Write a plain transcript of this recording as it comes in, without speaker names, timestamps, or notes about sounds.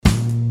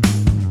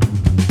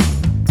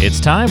It's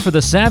time for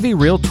the Savvy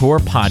Realtor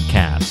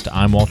Podcast.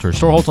 I'm Walter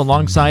Storholt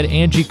alongside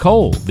Angie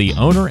Cole, the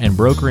owner and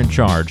broker in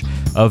charge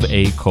of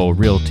A. Cole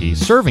Realty,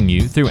 serving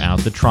you throughout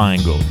the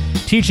Triangle,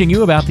 teaching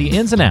you about the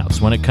ins and outs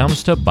when it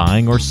comes to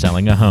buying or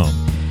selling a home.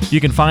 You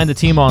can find the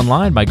team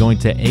online by going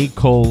to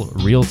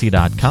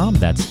acolerealty.com.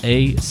 That's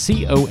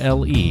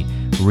A-C-O-L-E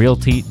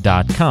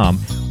realty.com,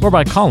 or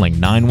by calling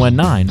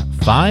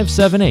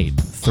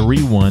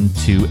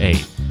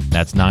 919-578-3128.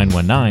 That's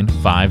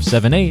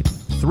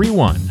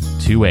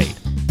 919-578-3128.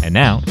 And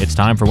now it's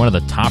time for one of the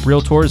top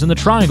realtors in the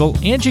Triangle,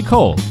 Angie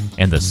Cole,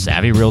 and the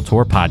Savvy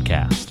Realtor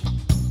Podcast.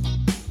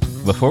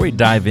 Before we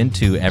dive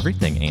into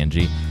everything,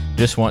 Angie,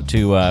 just want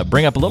to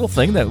bring up a little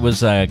thing that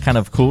was kind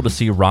of cool to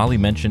see Raleigh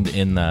mentioned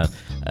in the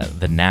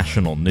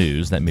national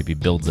news. That maybe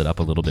builds it up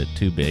a little bit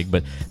too big,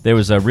 but there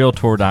was a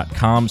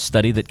Realtor.com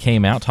study that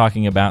came out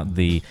talking about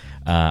the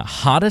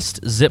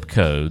hottest zip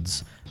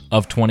codes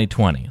of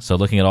 2020. So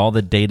looking at all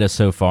the data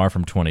so far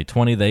from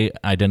 2020, they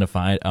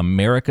identified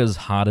America's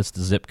hottest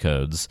zip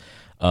codes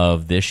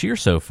of this year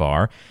so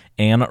far.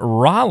 And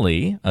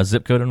Raleigh, a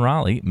zip code in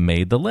Raleigh,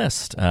 made the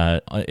list.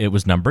 It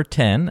was number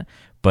 10,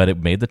 but it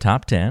made the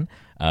top 10.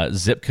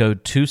 Zip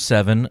code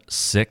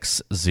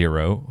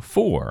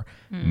 27604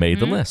 made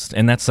the list.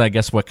 And that's, I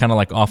guess, what kind of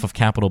like off of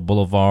Capitol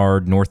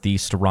Boulevard,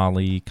 Northeast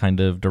Raleigh kind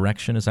of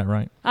direction. Is that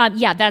right?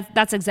 Yeah,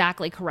 that's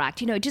exactly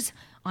correct. You know, just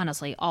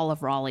honestly, all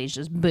of Raleigh is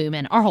just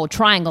booming. Our whole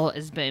triangle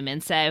is booming.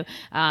 So,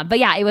 but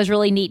yeah, it was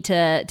really neat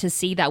to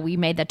see that we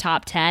made the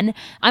top 10.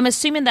 I'm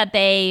assuming that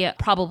they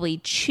probably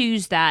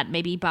choose that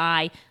maybe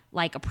by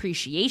like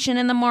appreciation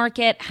in the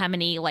market, how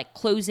many like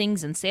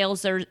closings and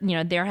sales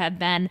there have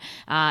been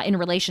in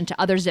relation to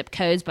other zip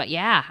codes. But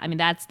yeah, I mean,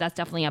 that's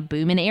definitely a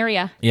booming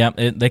area. Yeah,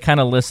 they kind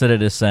of listed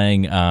it as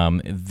saying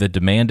the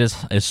demand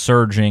is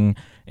surging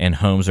and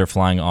homes are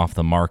flying off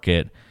the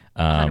market.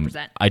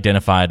 100%.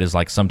 Identified as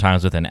like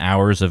sometimes within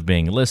hours of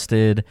being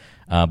listed.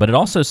 But it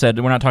also said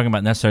we're not talking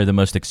about necessarily the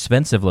most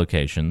expensive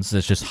locations.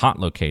 It's just hot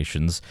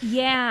locations.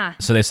 Yeah.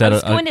 So they said... I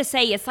was going to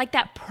say it's like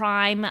that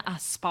prime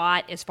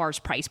spot as far as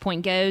price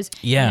point goes.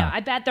 Yeah. You know, I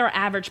bet their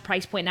average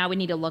price point, now we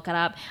need to look it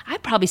up,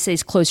 I'd probably say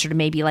it's closer to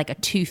maybe like a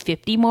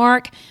 250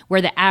 mark,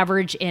 where the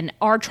average in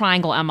our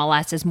Triangle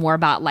MLS is more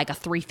about like a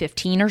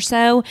 315 or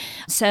so.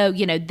 So,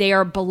 you know,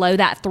 they're below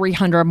that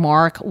 300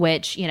 mark,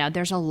 which, you know,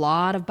 there's a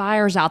lot of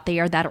buyers out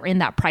there that are in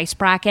that price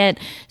bracket.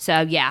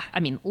 So, yeah,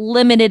 I mean,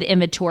 limited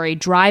inventory,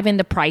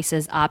 driving the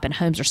prices up, and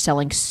homes are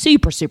selling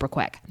super, super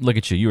quick. Look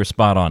at you. You were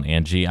spot on,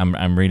 Angie.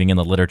 I'm reading in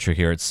the literature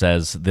here. It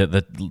says that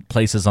the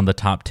places on the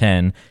top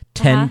 10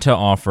 tend to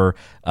offer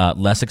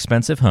less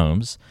expensive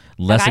homes,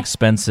 less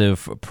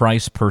expensive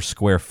price per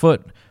square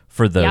foot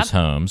for those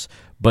homes,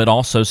 but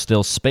also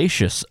still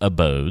spacious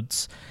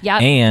abodes,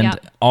 and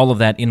all of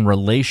that in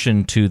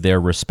relation to their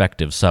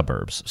respective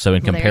suburbs. So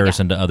in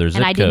comparison to other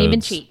zip codes. And I didn't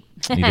even cheat.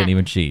 You didn't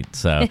even cheat.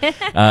 So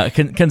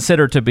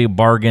consider to be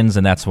bargains,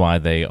 and that's why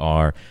they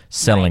are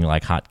selling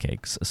like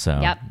hotcakes. So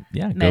yeah,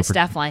 most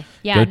definitely.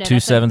 Yeah, go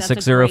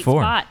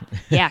 27604.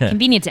 Yeah,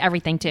 convenient to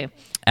everything too.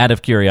 Out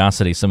of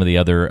curiosity, some of the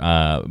other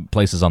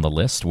places on the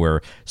list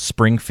were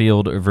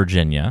Springfield,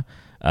 Virginia,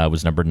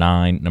 was number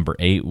 9. Number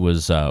 8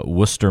 was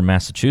Worcester,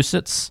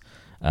 Massachusetts.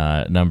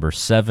 Number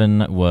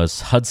 7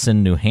 was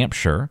Hudson, New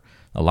Hampshire.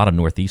 A lot of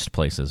Northeast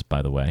places,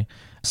 by the way.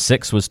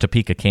 6 was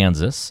Topeka,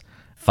 Kansas.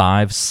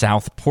 5,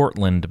 South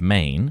Portland,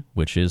 Maine,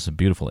 which is a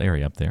beautiful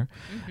area up there.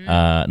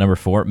 Number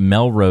 4,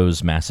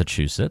 Melrose,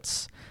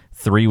 Massachusetts.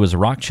 3 was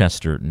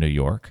Rochester, New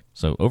York,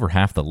 so over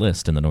half the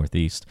list in the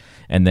Northeast.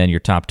 And then your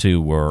top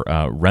 2 were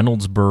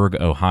Reynoldsburg,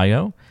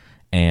 Ohio,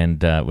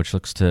 and which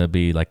looks to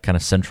be like kind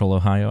of central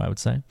Ohio, I would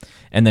say.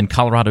 And then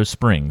Colorado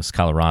Springs,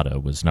 Colorado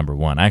was number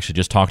 1. I actually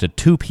just talked to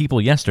 2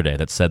 people yesterday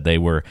that said they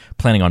were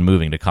planning on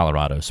moving to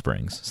Colorado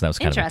Springs, so that was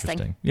kind of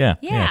interesting.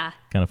 Yeah.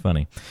 Kind of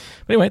funny.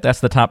 But anyway,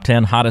 that's the top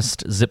 10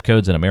 hottest zip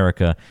codes in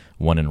America,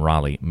 one in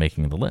Raleigh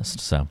making the list.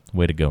 So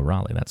way to go,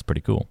 Raleigh. That's pretty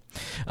cool.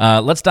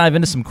 Let's dive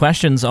into some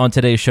questions on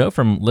today's show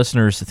from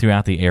listeners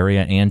throughout the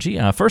area, Angie.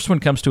 First one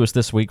comes to us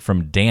this week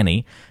from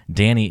Danny.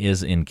 Danny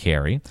is in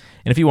Cary.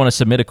 And if you want to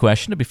submit a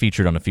question to be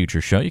featured on a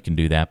future show, you can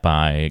do that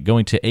by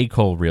going to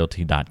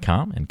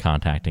acolerealty.com and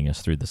contacting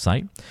us through the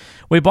site.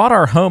 We bought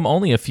our home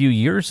only a few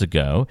years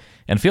ago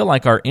and feel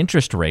like our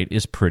interest rate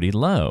is pretty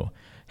low.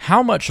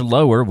 How much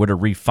lower would a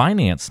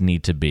refinance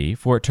need to be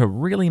for it to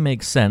really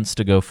make sense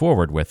to go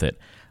forward with it?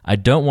 I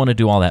don't want to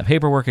do all that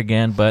paperwork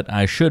again, but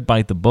I should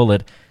bite the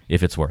bullet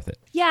if it's worth it.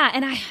 Yeah,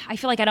 and I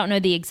feel like I don't know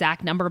the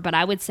exact number, but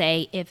I would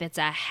say if it's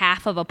a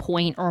half of a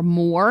point or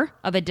more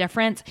of a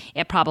difference,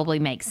 it probably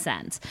makes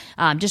sense.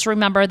 Just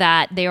remember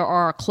that there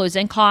are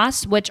closing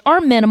costs, which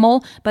are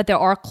minimal, but there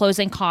are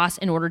closing costs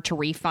in order to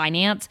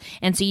refinance.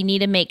 And so you need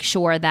to make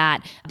sure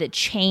that the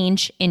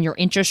change in your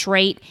interest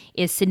rate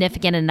is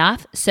significant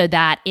enough so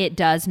that it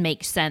does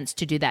make sense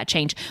to do that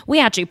change.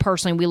 We actually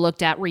personally, we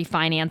looked at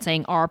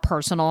refinancing our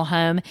personal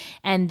home,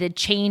 and the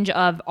change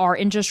of our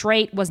interest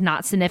rate was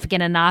not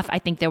significant enough. I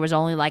think there was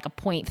only like a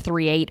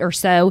 0.38 or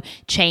so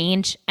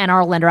change, and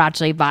our lender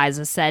actually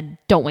advised us, said,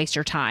 don't waste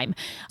your time.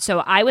 So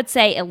I would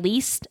say at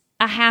least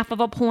a half of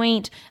a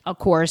point. Of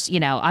course,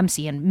 I'm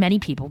seeing many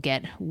people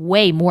get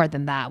way more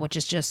than that, which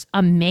is just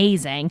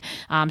amazing.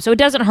 So it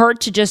doesn't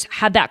hurt to just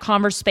have that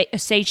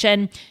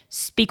conversation,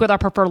 speak with our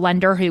preferred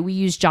lender, who we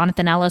use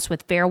Jonathan Ellis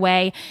with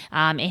Fairway,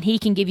 and he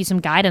can give you some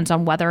guidance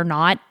on whether or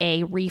not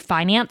a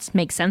refinance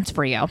makes sense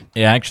for you.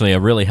 Yeah, actually, a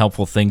really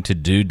helpful thing to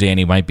do,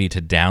 Danny, might be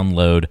to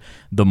download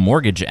the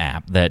mortgage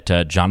app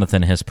that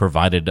Jonathan has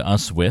provided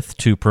us with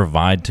to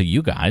provide to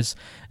you guys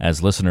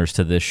as listeners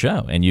to this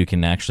show. And you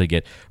can actually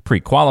get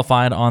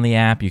pre-qualified on the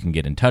app. You can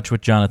get in touch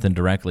with Jonathan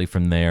directly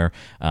from there.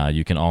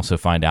 You can also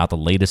find out the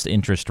latest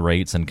interest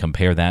rates and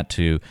compare that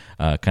to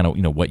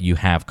what you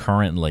have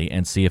currently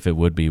and see if it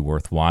would be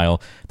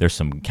worthwhile. There's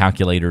some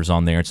calculators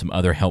on there and some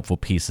other helpful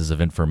pieces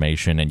of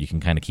information, and you can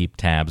kind of keep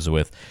tabs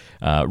with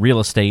real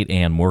estate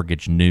and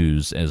mortgage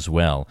news as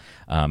well,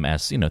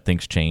 as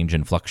things change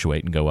and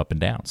fluctuate and go up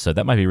and down. So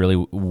that might be really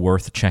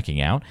worth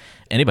checking out.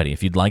 Anybody,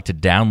 if you'd like to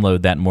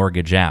download that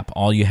mortgage app,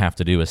 all you have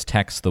to do is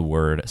text the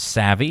word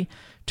SAVVY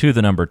to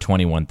the number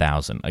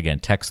 21,000. Again,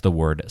 text the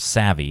word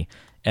SAVVY,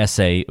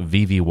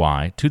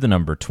 SAVVY, to the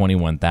number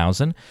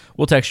 21,000.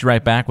 We'll text you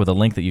right back with a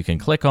link that you can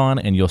click on,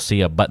 and you'll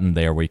see a button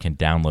there where you can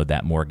download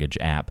that mortgage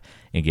app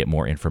and get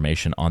more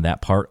information on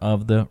that part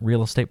of the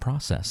real estate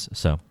process.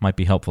 So might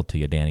be helpful to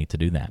you, Danny, to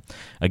do that.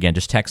 Again,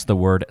 just text the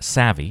word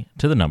SAVVY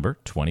to the number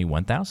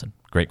 21,000.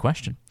 Great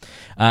question.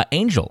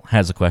 Angel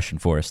has a question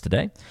for us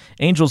today.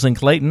 Angel's in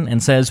Clayton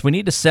and says, we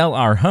need to sell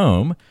our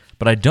home,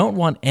 but I don't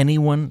want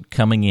anyone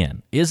coming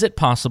in. Is it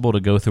possible to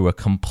go through a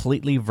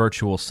completely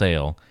virtual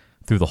sale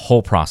through the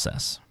whole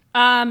process?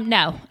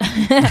 No.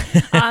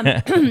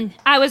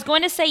 I was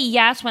going to say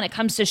yes when it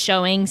comes to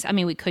showings. I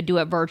mean, we could do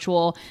it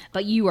virtual,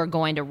 but you are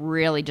going to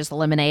really just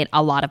eliminate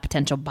a lot of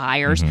potential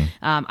buyers.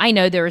 I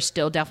know there is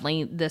still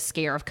definitely the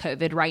scare of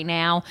COVID right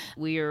now.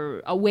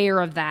 We're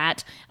aware of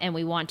that, and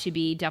we want to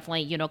be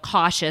definitely,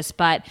 cautious,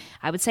 but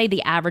I would say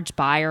the average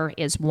buyer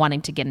is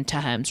wanting to get into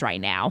homes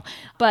right now.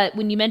 But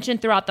when you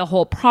mentioned throughout the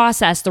whole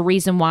process, the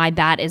reason why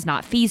that is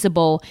not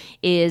feasible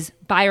is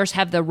buyers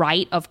have the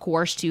right, of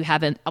course, to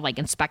have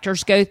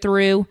inspectors go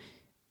through.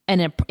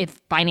 And if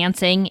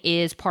financing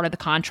is part of the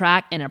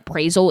contract and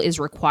appraisal is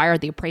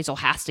required, the appraisal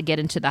has to get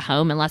into the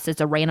home unless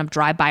it's a random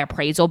drive-by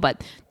appraisal,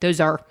 but those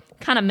are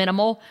kind of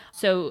minimal.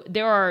 So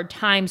there are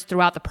times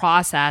throughout the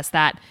process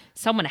that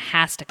someone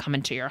has to come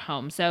into your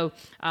home. So,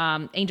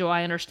 Angel,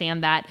 I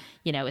understand that,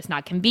 it's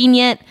not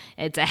convenient.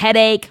 It's a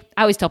headache.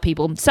 I always tell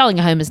people selling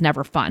a home is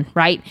never fun,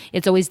 right?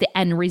 It's always the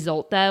end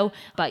result though,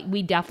 but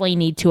we definitely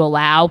need to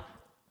allow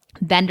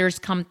vendors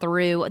come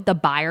through, the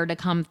buyer to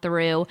come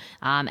through.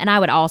 And I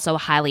would also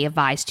highly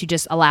advise to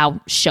just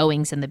allow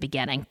showings in the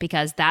beginning,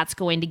 because that's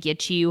going to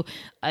get you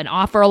an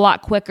offer a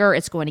lot quicker.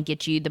 It's going to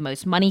get you the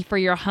most money for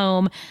your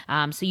home.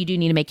 So you do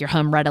need to make your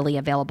home readily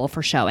available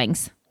for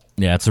showings.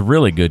 Yeah, it's a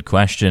really good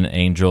question,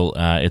 Angel.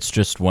 It's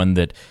just one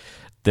that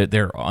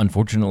there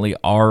unfortunately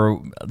are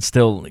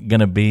still going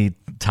to be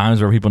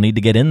times where people need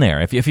to get in there.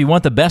 If you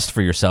want the best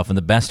for yourself and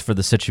the best for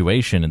the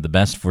situation and the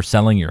best for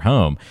selling your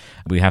home,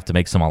 we have to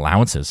make some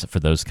allowances for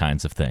those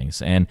kinds of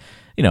things. And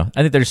I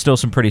think there's still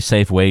some pretty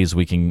safe ways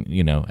we can,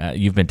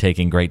 you've been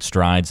taking great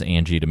strides,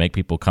 Angie, to make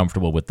people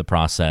comfortable with the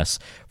process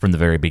from the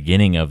very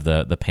beginning of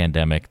the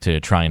pandemic to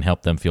try and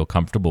help them feel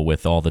comfortable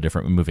with all the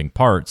different moving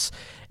parts.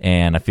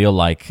 And I feel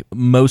like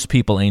most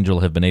people,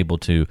 Angel, have been able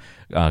to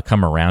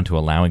come around to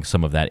allowing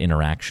some of that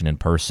interaction in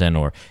person,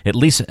 or at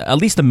least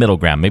a middle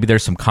ground. Maybe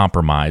there's some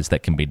compromise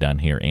that can be done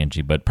here,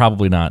 Angie, but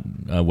probably not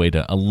a way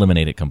to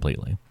eliminate it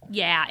completely.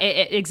 Yeah,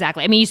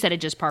 exactly. I mean, you said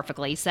it just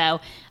perfectly. So,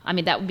 I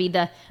mean, that would be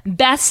the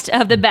best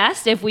of the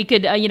best if we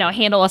could,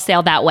 handle a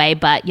sale that way.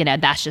 But,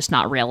 that's just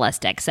not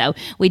realistic. So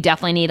we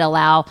definitely need to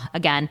allow,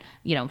 again,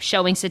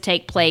 showings to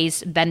take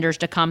place, vendors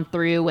to come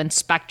through,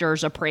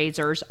 inspectors,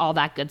 appraisers, all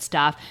that good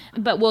stuff.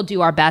 But we'll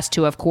do our best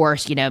to, of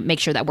course, make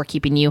sure that we're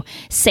keeping you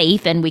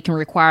safe, and we can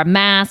require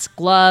masks,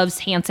 gloves,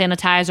 hand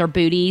sanitizer,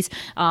 booties,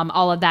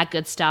 all of that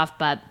good stuff.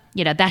 But,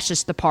 that's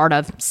just the part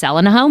of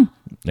selling a home.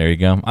 There you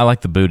go. I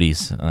like the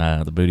booties.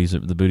 The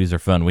booties are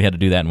fun. We had to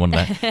do that in one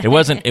of that. It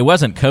wasn't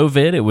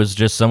COVID. It was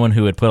just someone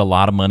who had put a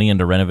lot of money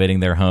into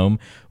renovating their home.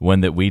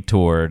 One that we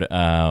toured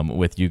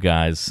with you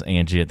guys,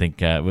 Angie. I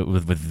think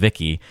with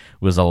Vicky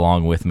was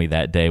along with me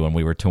that day when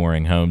we were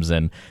touring homes,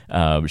 and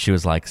she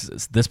was like,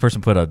 "This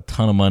person put a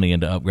ton of money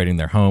into upgrading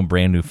their home,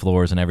 brand new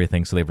floors and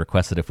everything. So they've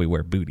requested if we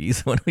wear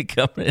booties when we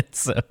come in."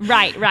 So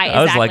right.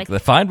 I was like,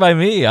 "Fine by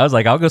me." I was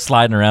like, "I'll go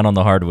sliding around on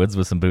the hardwoods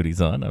with some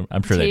booties on."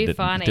 I'm sure they didn't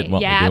want me doing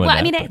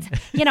that. I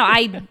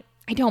mean,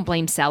 I don't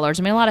blame sellers.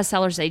 I mean, a lot of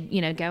sellers, they,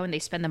 go and they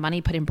spend the money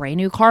putting brand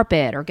new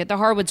carpet or get the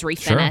hardwoods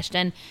refinished.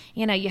 Sure.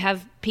 And, you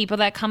have people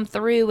that come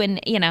through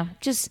and,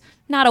 just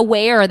not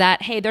aware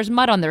that, hey, there's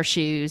mud on their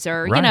shoes,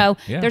 or, right.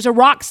 There's a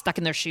rock stuck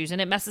in their shoes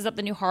and it messes up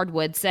the new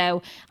hardwood.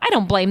 So I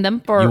don't blame them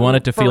for, you want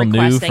it to feel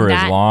new for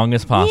that. As long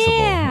as possible.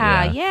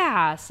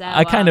 Yeah. So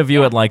I kind of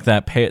view it like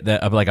that,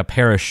 like a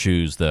pair of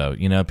shoes, though.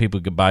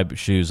 People could buy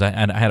shoes. I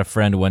had a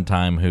friend one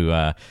time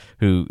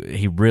who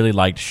he really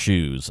liked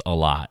shoes a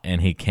lot,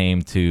 and he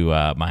came to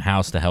my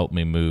house to help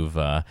me move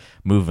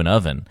an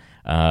oven.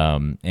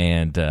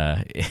 And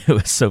it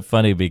was so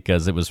funny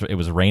because it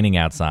was raining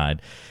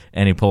outside,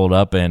 and he pulled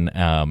up, and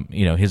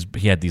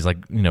he had these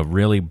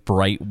really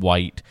bright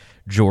white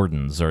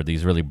Jordans, or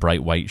these really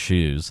bright white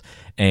shoes,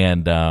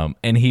 and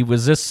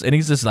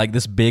he's just like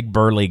this big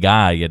burly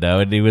guy,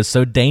 and he was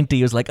so dainty.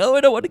 He was like, "Oh,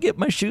 I don't want to get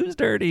my shoes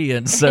dirty,"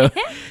 and so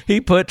he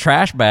put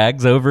trash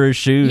bags over his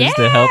shoes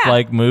to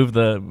help move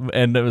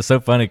and it was so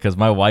funny because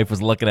my wife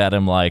was looking at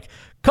him like,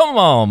 "Come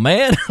on,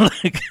 man!"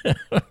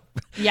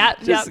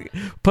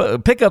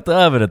 Pick up the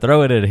oven and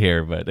throw it in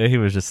here. But he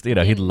was just,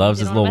 he loves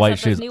his little white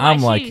shoes.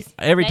 I'm like,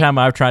 every time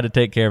I've tried to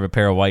take care of a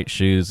pair of white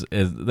shoes,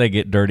 they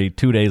get dirty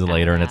 2 days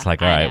later, and it's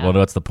like, all right, well,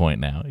 what's the point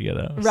now?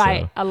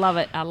 Right. So. I love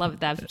it.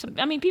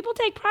 I mean, people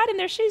take pride in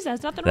their shoes.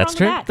 There's nothing wrong with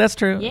that. That's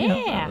true.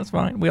 Yeah. That's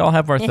fine. We all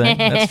have our thing.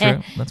 That's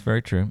true. That's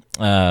very true.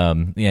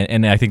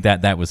 And I think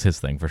that was his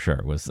thing for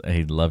sure. Was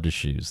he loved his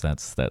shoes.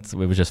 It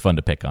was just fun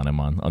to pick on him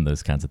on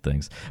those kinds of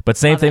things. But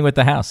same thing with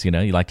the house. You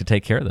like to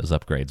take care of those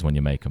upgrades when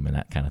you make them and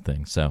that kind of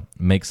thing. So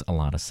makes a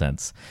lot of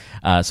sense.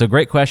 So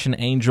great question,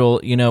 Angel.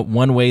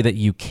 One way that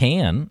you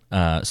can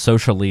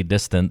socially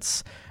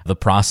distance the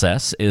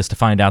process is to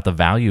find out the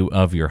value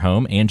of your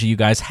home. Angie, you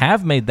guys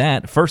have made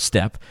that first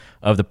step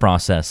of the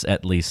process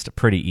at least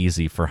pretty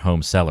easy for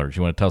home sellers.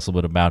 You want to tell us a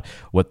little bit about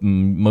what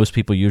most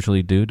people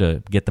usually do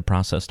to get the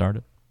process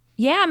started?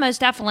 Yeah, most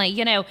definitely.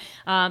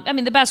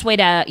 The best way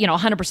to,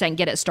 100%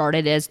 get it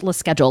started is let's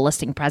schedule a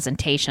listing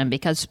presentation,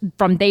 because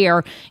from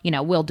there,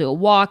 we'll do a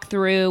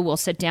walkthrough, we'll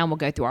sit down, we'll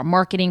go through our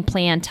marketing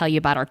plan, tell you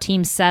about our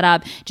team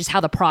setup, just how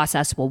the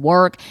process will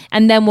work.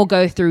 And then we'll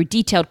go through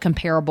detailed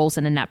comparables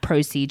and a net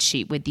proceeds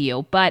sheet with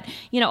you. But,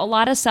 a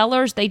lot of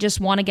sellers, they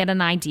just want to get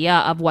an idea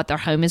of what their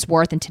home is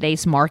worth in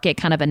today's market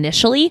kind of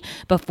initially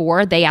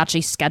before they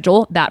actually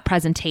schedule that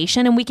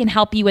presentation. And we can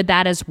help you with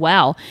that as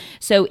well.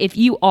 So if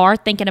you are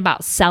thinking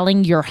about selling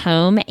your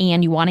home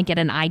and you want to get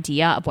an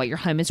idea of what your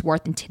home is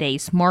worth in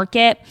today's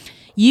market,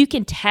 you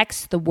can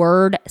text the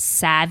word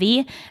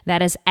SAVVY,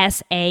 that is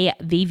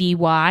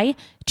SAVVY,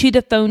 to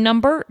the phone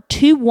number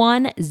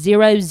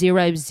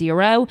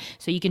 21000.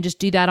 So you can just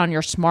do that on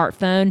your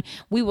smartphone.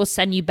 We will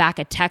send you back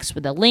a text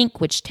with a link,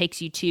 which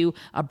takes you to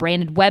a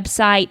branded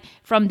website.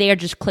 From there,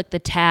 just click the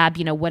tab,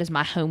 what is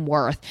my home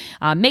worth?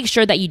 Make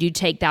sure that you do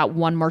take that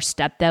one more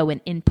step, though, and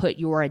input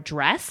your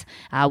address.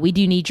 We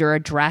do need your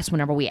address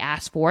whenever we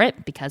ask for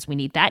it, because we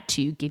need that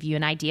to give you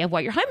an idea of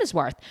what your home is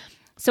worth.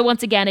 So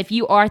once again, if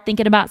you are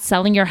thinking about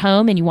selling your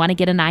home and you want to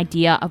get an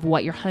idea of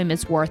what your home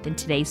is worth in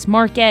today's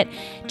market,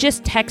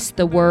 just text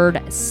the word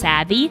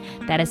SAVVY,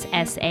 that is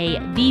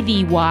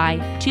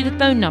SAVVY, to the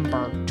phone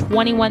number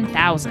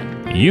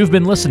 21000. You've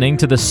been listening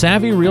to the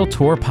Savvy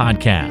Realtor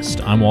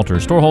podcast. I'm Walter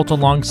Storholt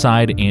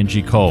alongside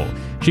Angie Cole.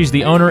 She's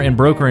the owner and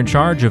broker in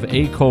charge of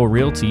A. Cole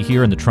Realty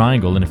here in the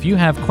Triangle. And if you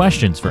have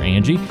questions for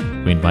Angie,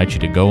 we invite you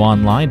to go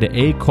online to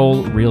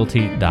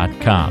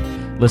acolerealty.com.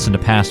 Listen to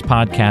past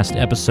podcast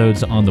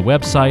episodes on the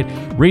website,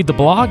 read the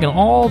blog, and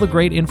all the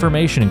great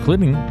information,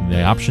 including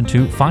the option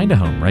to find a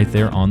home right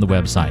there on the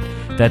website.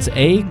 That's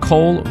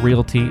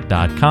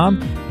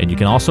acolerealty.com. And you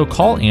can also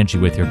call Angie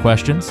with your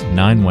questions,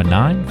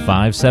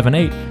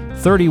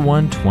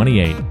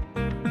 919-578-3128.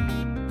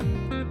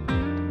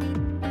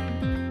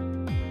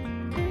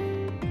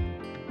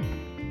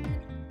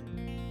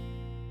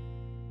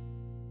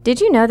 Did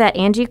you know that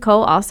Angie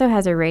Cole also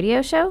has a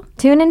radio show?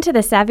 Tune into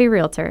The Savvy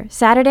Realtor,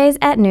 Saturdays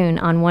at noon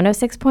on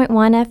 106.1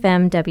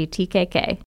 FM WTKK.